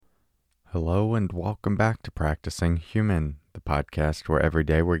Hello and welcome back to Practicing Human, the podcast where every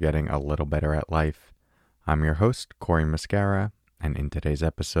day we're getting a little better at life. I'm your host, Corey Mascara, and in today's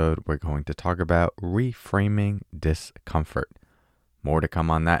episode, we're going to talk about reframing discomfort. More to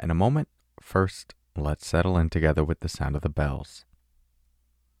come on that in a moment. First, let's settle in together with the sound of the bells.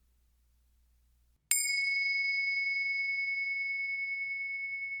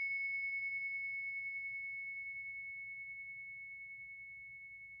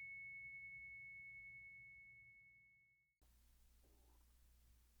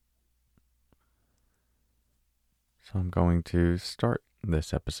 So I'm going to start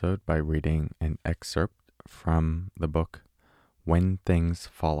this episode by reading an excerpt from the book When Things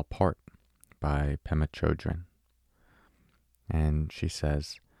Fall Apart by Pema Chodron. And she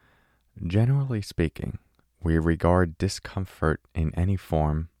says, generally speaking, we regard discomfort in any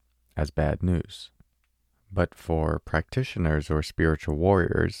form as bad news. But for practitioners or spiritual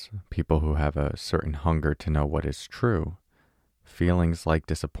warriors, people who have a certain hunger to know what is true, feelings like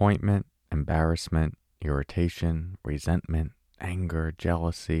disappointment, embarrassment, irritation, resentment, anger,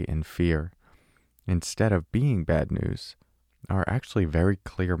 jealousy, and fear, instead of being bad news, are actually very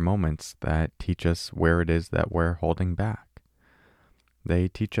clear moments that teach us where it is that we're holding back. They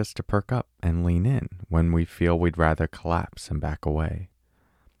teach us to perk up and lean in when we feel we'd rather collapse and back away.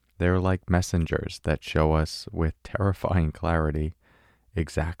 They're like messengers that show us with terrifying clarity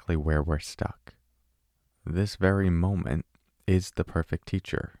exactly where we're stuck. This very moment is the perfect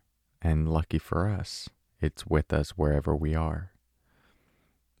teacher, and lucky for us, it's with us wherever we are.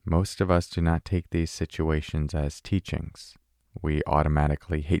 Most of us do not take these situations as teachings. We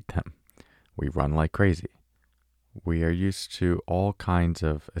automatically hate them. We run like crazy. We are used to all kinds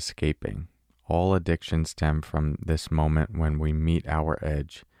of escaping. All addictions stem from this moment when we meet our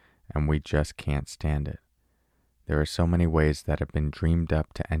edge and we just can't stand it. There are so many ways that have been dreamed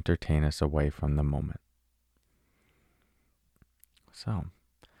up to entertain us away from the moment. So,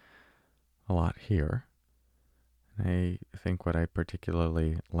 a lot here. I think what I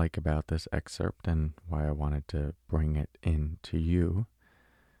particularly like about this excerpt and why I wanted to bring it in to you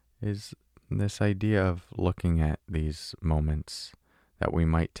is this idea of looking at these moments that we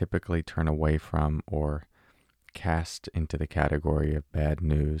might typically turn away from or cast into the category of bad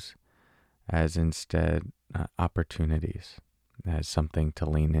news as instead opportunities, as something to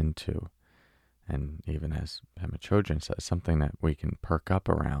lean into, and even as Pema Chodron says, something that we can perk up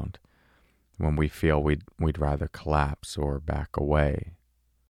around when we feel we'd rather collapse or back away.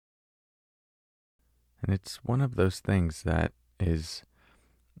 And it's one of those things that is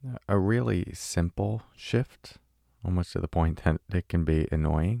a really simple shift, almost to the point that it can be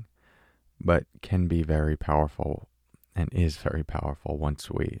annoying, but can be very powerful and is very powerful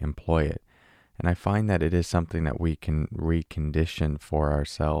once we employ it. And I find that it is something that we can recondition for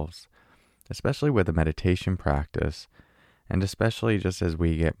ourselves, especially with a meditation practice, and especially just as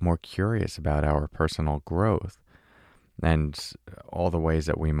we get more curious about our personal growth and all the ways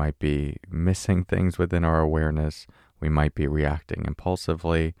that we might be missing things within our awareness. We might be reacting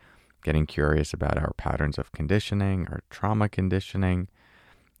impulsively, getting curious about our patterns of conditioning, our trauma conditioning.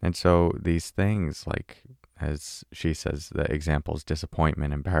 And so these things, like, as she says, the examples,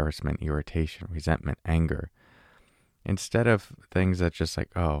 disappointment, embarrassment, irritation, resentment, anger, instead of things that just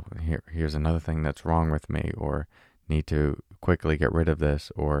like, oh, here's another thing that's wrong with me, or need to quickly get rid of this,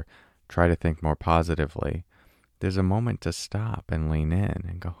 or try to think more positively, there's a moment to stop and lean in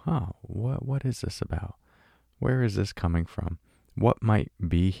and go, what is this about? Where is this coming from? What might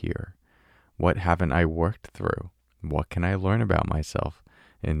be here? What haven't I worked through? What can I learn about myself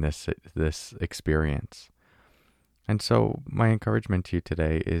in this experience? And so my encouragement to you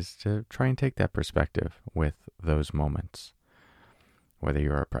today is to try and take that perspective with those moments. Whether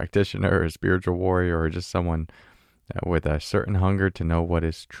you're a practitioner or a spiritual warrior or just someone with a certain hunger to know what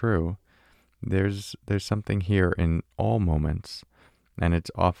is true, there's something here in all moments. And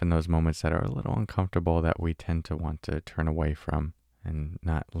it's often those moments that are a little uncomfortable that we tend to want to turn away from and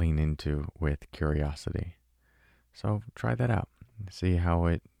not lean into with curiosity. So try that out. See how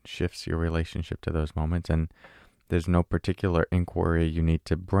it shifts your relationship to those moments. And there's no particular inquiry you need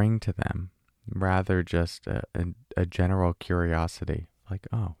to bring to them. Rather just a general curiosity. Like,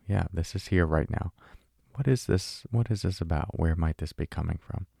 oh, yeah, this is here right now. What is this? What is this about? Where might this be coming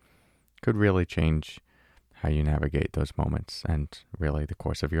from? Could really change how you navigate those moments and really the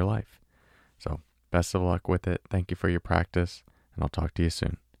course of your life. So best of luck with it. Thank you for your practice, and I'll talk to you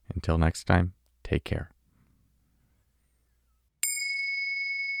soon. Until next time, take care.